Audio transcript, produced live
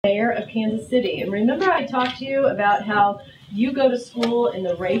Mayor of Kansas City. And remember I talked to you about how you go to school in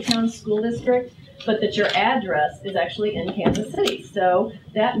the Raytown School District, but that your address is actually in Kansas City. So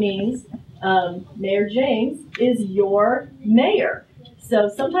that means Mayor James is your mayor.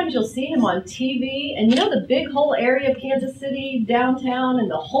 So sometimes you'll see him on TV, and you know the big whole area of Kansas City, downtown, and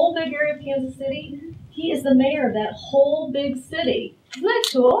the whole big area of Kansas City? He is the mayor of that whole big city. Isn't that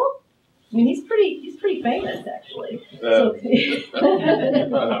cool? I mean, he's pretty famous, actually. Not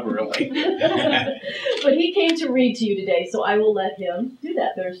really. But he came to read to you today, so I will let him do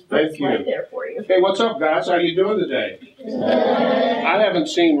that. There's books right there for you. Hey, what's up, guys? How you doing today? I haven't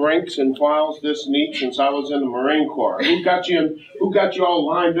seen ranks and files this neat since I was in the Marine Corps. Who got you all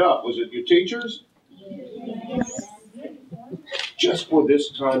lined up? Was it your teachers? Yes. Just for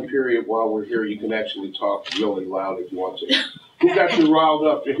this time period while we're here, you can actually talk really loud if you want to. Who got you riled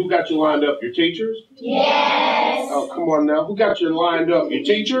up? Who got you lined up? Your teachers? Yes. Oh, come on now. Who got you lined up? Your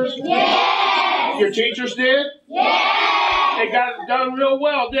teachers? Yes. Your teachers did? Yes. They got it done real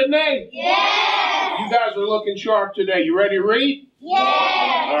well, didn't they? Yes. You guys are looking sharp today. You ready to read?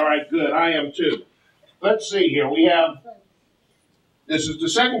 Yes. All right, good. I am too. Let's see here. This is the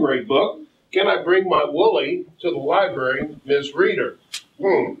second grade book. Can I bring my Wooly to the library, Ms. Reader?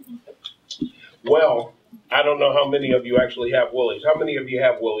 Well, I don't know how many of you actually have Woolies. How many of you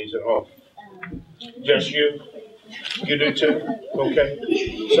have Woolies at home? Just you? You do too?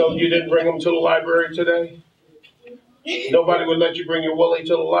 Okay. So you didn't bring them to the library today? Nobody would let you bring your Wooly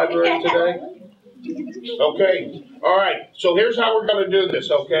to the library today? Okay. All right. So here's how we're going to do this,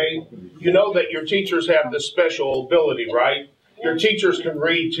 okay? You know that your teachers have this special ability, right? Your teachers can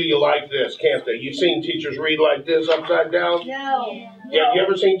read to you like this, can't they? You've seen teachers read like this upside down? No. Yeah, you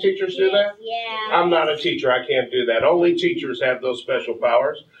ever seen teachers do that? Yeah. I'm not a teacher. I can't do that. Only teachers have those special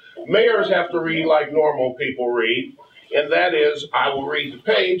powers. Mayors have to read like normal people read, and that is, I will read the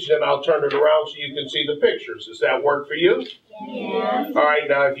page, then I'll turn it around so you can see the pictures. Does that work for you? Yeah. All right,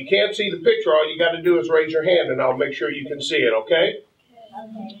 now if you can't see the picture, all you got to do is raise your hand, and I'll make sure you can see it, okay?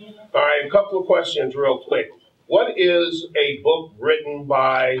 Okay. All right, a couple of questions real quick. What is a book written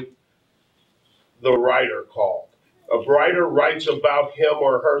by the writer called? A writer writes about him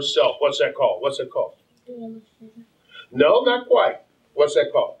or herself. What's that called? What's it called? No, not quite. What's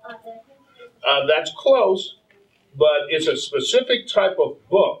that called? That's close, but it's a specific type of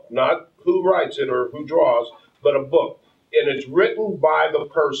book, not who writes it or who draws, but a book. And it's written by the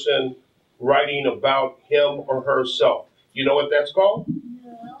person writing about him or herself. You know what that's called?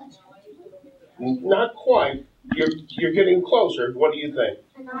 No. Not quite. You're getting closer. What do you think?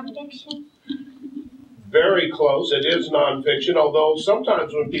 A nonfiction? Very close. It is nonfiction, although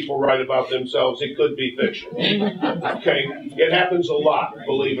sometimes when people write about themselves, it could be fiction. Okay? It happens a lot,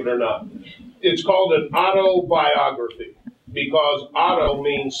 believe it or not. It's called an autobiography because auto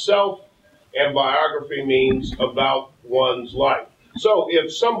means self and biography means about one's life. So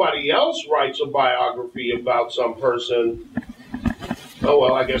if somebody else writes a biography about some person, oh,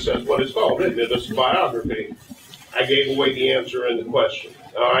 well, I guess that's what it's called, isn't it? It's a biography. I gave away the answer in the question.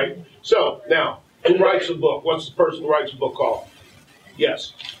 All right? So, now, who writes a book? What's the person who writes a book called?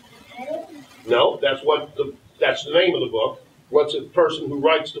 Yes? No, that's the name of the book. What's the person who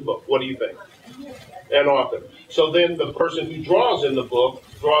writes the book? What do you think? An author. So then the person who draws in the book,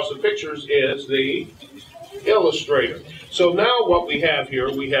 draws the pictures, is the illustrator. So now what we have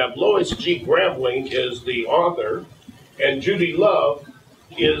here, we have Lois G. Grambling is the author, and Judy Love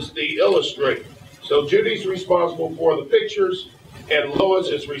is the illustrator. So Judy's responsible for the pictures, and Lois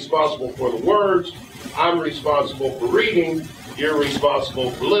is responsible for the words. I'm responsible for reading. You're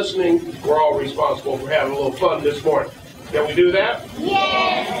responsible for listening. We're all responsible for having a little fun this morning. Can we do that?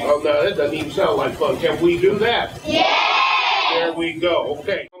 Yes. Oh, no, that doesn't even sound like fun. Can we do that? Yes. There we go.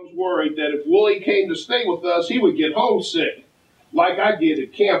 Okay. I was worried that if Wooly came to stay with us, he would get homesick, like I did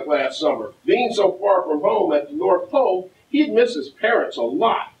at camp last summer. Being so far from home at the North Pole, he'd miss his parents a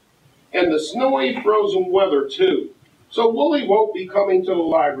lot. And the snowy, frozen weather, too. So Wooly won't be coming to the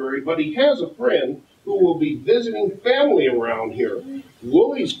library, but he has a friend who will be visiting family around here.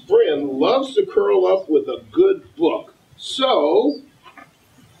 Wooly's friend loves to curl up with a good book. So,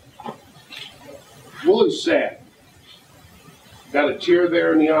 Wooly's sad. Got a tear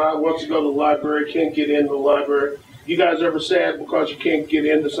there in the eye, wants to go to the library, can't get into the library. You guys ever sad because you can't get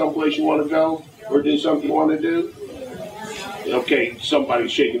into someplace you want to go or do something you want to do? Okay,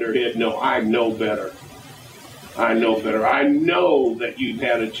 somebody's shaking their head. No, I know better. I know better. I know that you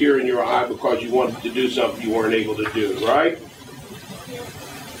had a tear in your eye because you wanted to do something you weren't able to do, right?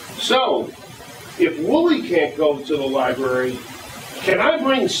 So, if Wooly can't go to the library, can I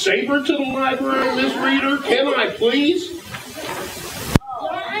bring Saber to the library, Miss Reader? Can I, please?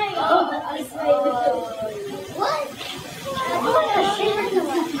 Yeah,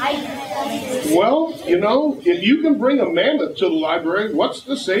 You know, if you can bring a mammoth to the library, what's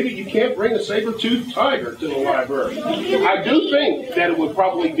to say that you can't bring a saber-toothed tiger to the library? I do think that it would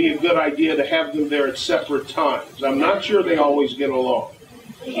probably be a good idea to have them there at separate times. I'm not sure they always get along.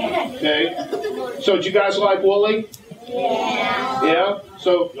 Okay? So do you guys like Wooly? Yeah. Yeah?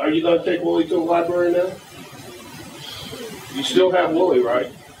 So are you going to take Wooly to the library now? You still have Wooly, right?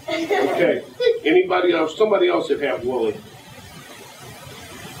 Okay. Anybody else? Somebody else that have Wooly?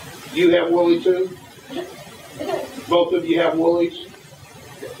 You have Wooly too? Both of you have Woolies?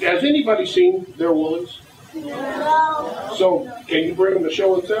 Has anybody seen their Woolies? No. So, can you bring them to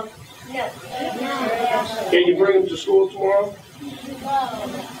show and tell? No. Can you bring them to school tomorrow?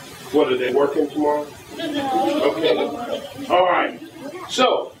 What, are they working tomorrow? Okay. All right.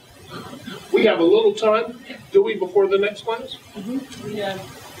 So, we have a little time, do we, before the next class? Yeah.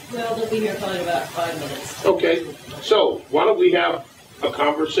 Well, they'll be here probably in about 5 minutes. Okay. So, why don't we have a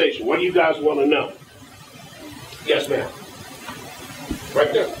conversation? What do you guys want to know? Yes, ma'am.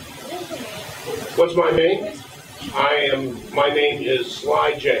 Right there. What's my name? My name is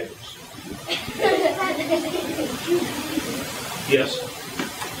Sly James. Yes?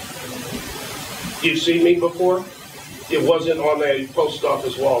 You've seen me before? It wasn't on a post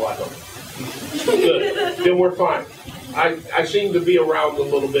office wall, I hope. Good. Then we're fine. I seem to be around a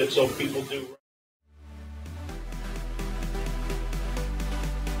little bit, so people do.